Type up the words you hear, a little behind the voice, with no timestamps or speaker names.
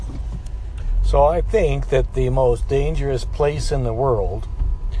So I think that the most dangerous place in the world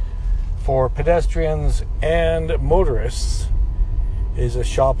for pedestrians and motorists is a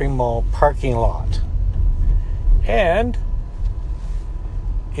shopping mall parking lot. And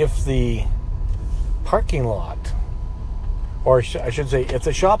if the parking lot, or I should say, if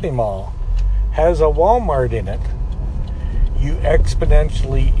the shopping mall has a Walmart in it, you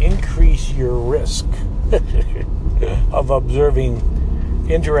exponentially increase your risk of observing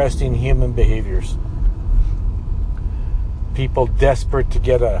interesting human behaviors. People desperate to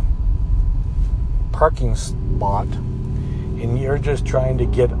get a parking spot, and you're just trying to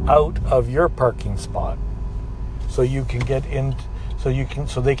get out of your parking spot so you can get in,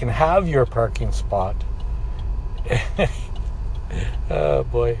 so they can have your parking spot. Oh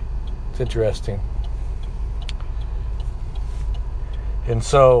boy, it's interesting. And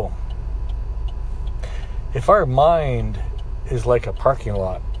so, if our mind is like a parking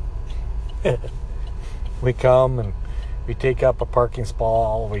lot, we come and we take up a parking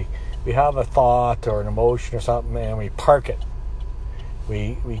spot, we have a thought or an emotion or something, and we park it.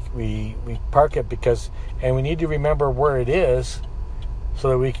 We park it and we need to remember where it is so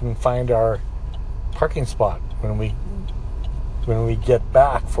that we can find our parking spot when we get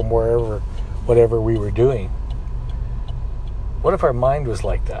back from whatever we were doing. What if our mind was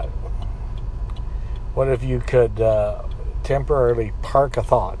like that? What if you could temporarily park a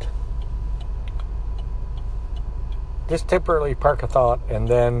thought? Just temporarily park a thought, and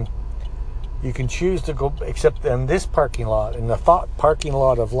then you can choose to go, except in this parking lot, in the thought parking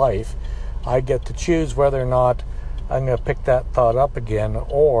lot of life, I get to choose whether or not I'm going to pick that thought up again,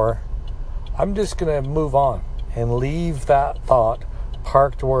 or I'm just going to move on and leave that thought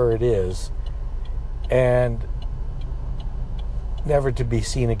parked where it is and never to be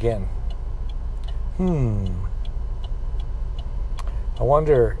seen again. I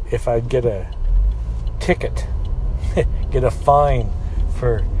wonder if I'd get a ticket, get a fine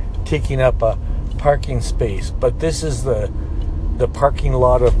for taking up a parking space. But this is the parking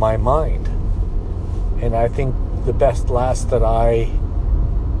lot of my mind. And I think last that I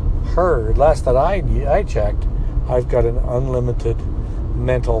checked, I've got an unlimited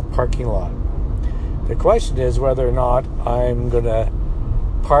mental parking lot. The question is whether or not I'm going to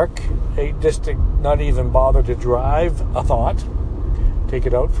park, just to not even bother to drive a thought, take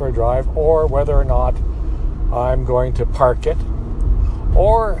it out for a drive, or whether or not I'm going to park it,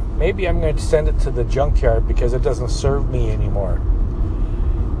 or maybe I'm going to send it to the junkyard because it doesn't serve me anymore.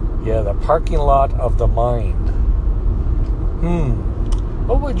 Yeah, the parking lot of the mind.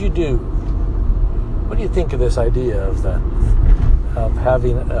 What would you do? What do you think of this idea of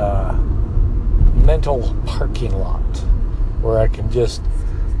having a mental parking lot where I can just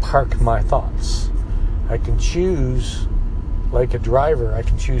park my thoughts? I can choose, like a driver, I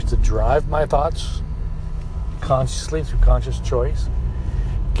can choose to drive my thoughts consciously through conscious choice.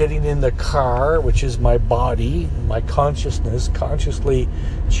 Getting in the car, which is my body, my consciousness, consciously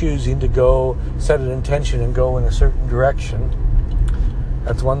choosing to go, set an intention and go in a certain direction.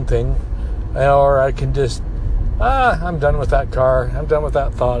 That's one thing. Or I can just, I'm done with that car. I'm done with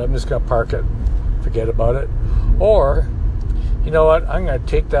that thought. I'm just going to park it. Forget about it. Or, you know what? I'm going to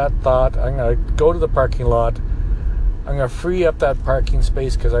take that thought. I'm going to go to the parking lot. I'm going to free up that parking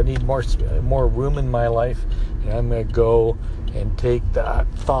space because I need more room in my life. And I'm going to go and take that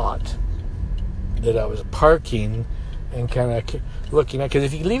thought that I was parking and kind of looking at. Because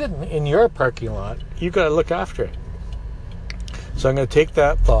if you leave it in your parking lot, you've got to look after it. So I'm going to take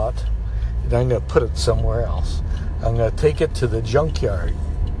that thought and I'm going to put it somewhere else. I'm going to take it to the junkyard.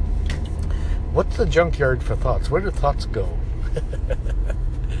 What's the junkyard for thoughts? Where do thoughts go?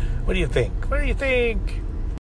 What do you think? What do you think?